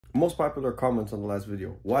Most popular comments on the last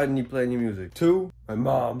video. Why didn't you play any music? 2, my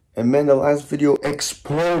mom. And man, the last video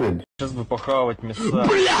exploded. Сейчас бы похавать мяса.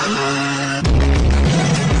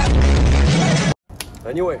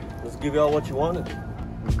 Anyway, let's give y'all what you wanted.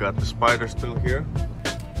 We've got the spider still here.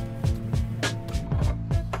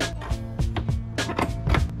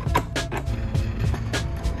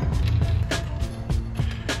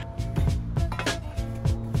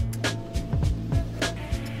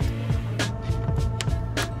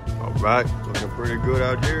 Alright, looking pretty good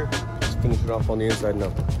out here. Let's finish it off on the inside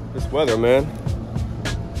now. This weather, man,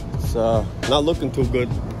 it's not looking too good.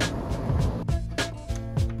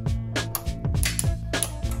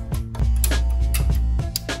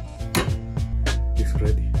 It's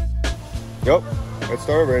ready. Yep, it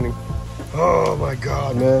started raining. Oh my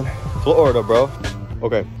god, man. Florida, bro.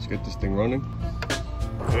 Okay, let's get this thing running.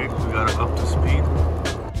 Okay, we got it up to speed.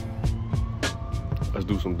 Let's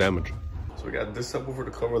do some damage. So we got this subwoofer to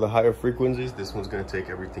cover the higher frequencies. This one's gonna take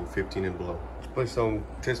everything 15 and below. Let's play some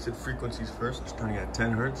tested frequencies first. Starting at 10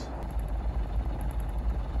 hertz.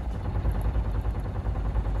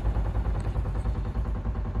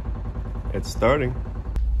 It's starting.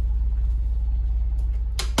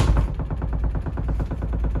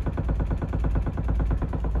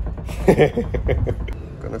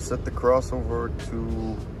 Gonna set the crossover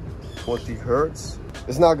to 20 hertz.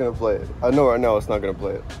 It's not gonna play it. I know right now it's not gonna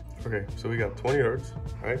play it. Okay, so we got 20 hertz,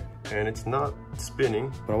 right? And it's not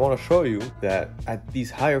spinning. But I want to show you that at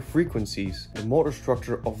these higher frequencies, the motor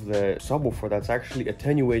structure of the subwoofer that's actually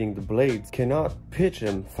attenuating the blades cannot pitch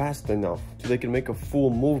them fast enough so they can make a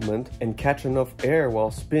full movement and catch enough air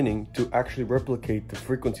while spinning to actually replicate the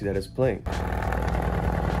frequency that it's playing.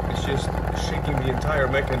 It's just shaking the entire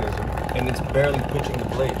mechanism and it's barely pitching the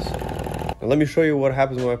blades. Now let me show you what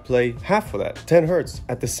happens when I play half of that, 10 hertz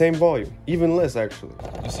at the same volume, even less actually.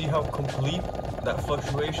 You see how complete that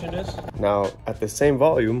fluctuation is? Now at the same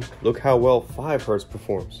volume, look how well 5 hertz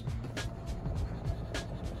performs.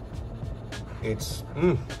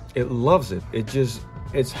 It loves it.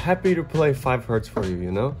 It's happy to play 5 hertz for you,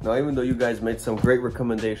 you know? Now, even though you guys made some great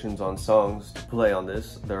recommendations on songs to play on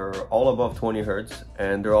this, they're all above 20 hertz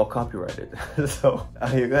and they're all copyrighted. So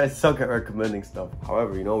you guys suck at recommending stuff.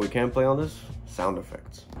 However, you know what we can play on this? Sound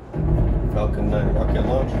effects. Falcon 9 rocket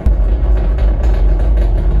launch.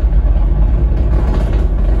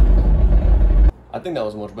 I think that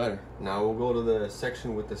was much better. Now we'll go to the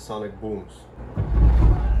section with the sonic booms.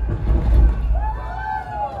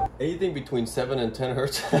 Anything between 7 and 10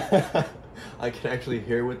 hertz, I can actually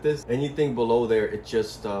hear with this. Anything below there, it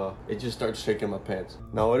just starts shaking my pants.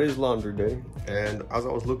 Now it is laundry day, and as I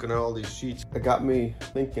was looking at all these sheets, it got me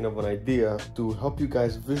thinking of an idea to help you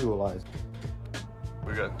guys visualize.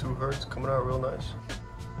 We got 2 hertz coming out real nice.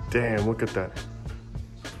 Damn, look at that.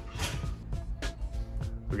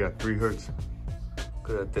 We got 3 hertz.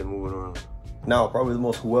 Look at that thing moving around. Now, probably the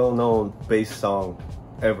most well-known bass song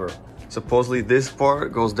ever. Supposedly this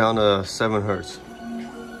part goes down to 7 hertz.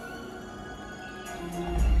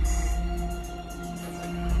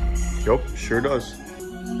 Yup, sure does.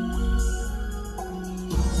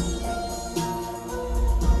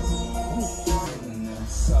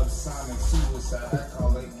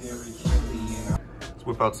 Let's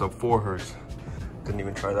whip out some 4 hertz. Didn't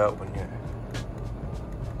even try that one yet.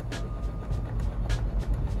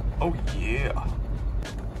 Oh yeah.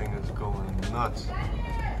 Thing is going nuts.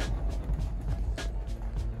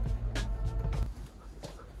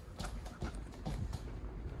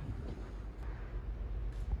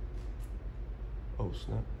 Oh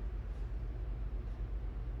snap.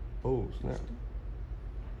 Oh snap.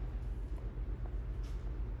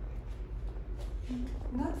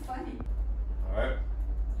 Not funny. Alright.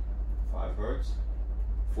 5 hertz.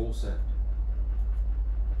 Full set.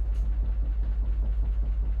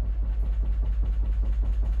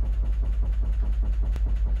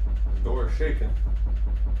 The door is shaking.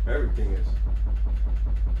 Everything is.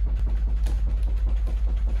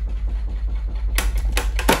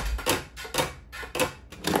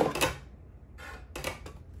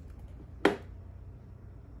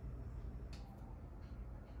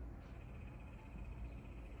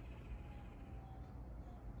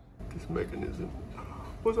 This mechanism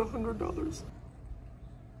was $100.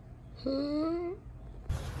 And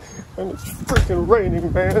it's freaking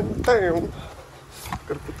raining, man. Damn.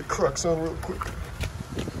 Gotta put the Crocs on real quick.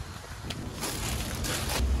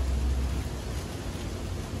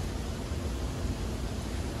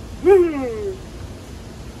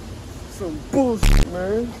 Some bullshit,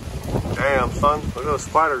 man. Damn, son. Look at those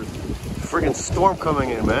spiders. Freaking storm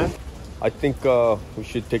coming in, man. I think we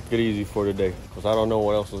should take it easy for today, because I don't know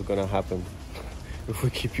what else is gonna happen if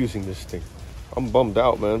we keep using this thing. I'm bummed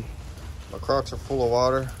out, man. My Crocs are full of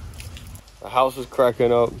water. The house is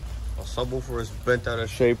cracking up. My subwoofer is bent out of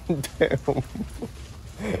shape. Damn.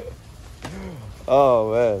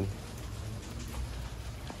 Oh, man.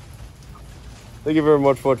 Thank you very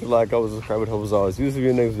much for watching. Like, always, subscribe, and hope as always. See you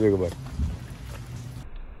in the next video. Goodbye.